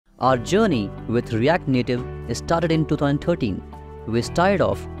Our journey with React Native started in 2013. We started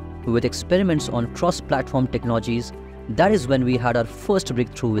off with experiments on cross-platform technologies. That is when we had our first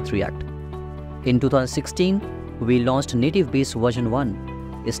breakthrough with React. In 2016, we launched native-based version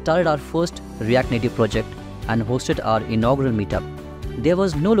 1, started our first React Native project, and hosted our inaugural meetup. There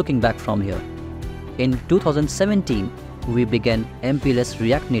was no looking back from here. In 2017, we began MP-less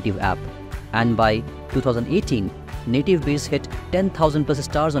React Native app, and by 2018, Native Base hit 10,000 plus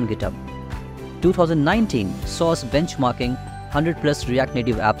stars on GitHub. 2019 saw us benchmarking 100 plus React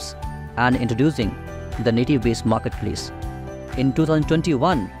Native apps and introducing the Native Base marketplace. In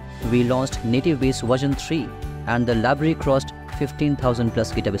 2021, we launched Native Base version 3 and the library crossed 15,000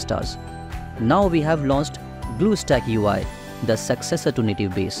 plus GitHub stars. Now we have launched BlueStack UI, the successor to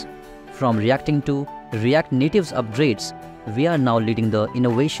Native Base. From reacting to React Native's upgrades, we are now leading the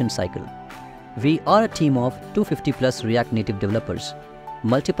innovation cycle. We are a team of 250 plus React Native developers.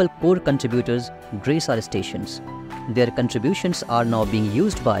 Multiple core contributors grace our stations. Their contributions are now being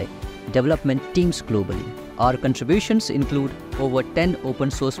used by development teams globally. Our contributions include over 10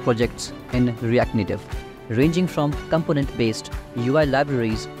 open source projects in React Native, ranging from component-based UI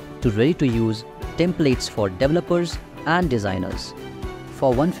libraries to ready-to-use templates for developers and designers. For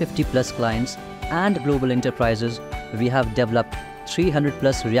 150 plus clients and global enterprises, we have developed 300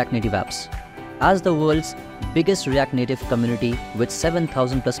 plus React Native apps. As the world's biggest React Native community with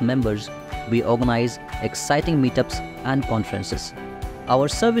 7,000 plus members, we organize exciting meetups and conferences. Our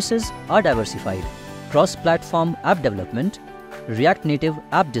services are diversified: cross-platform app development, React Native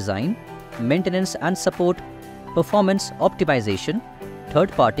app design, maintenance and support, performance optimization,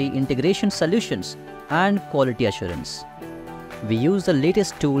 third-party integration solutions, and quality assurance. We use the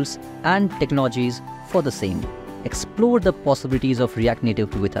latest tools and technologies for the same. Explore the possibilities of React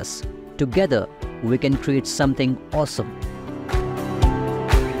Native with us. Together, we can create something awesome.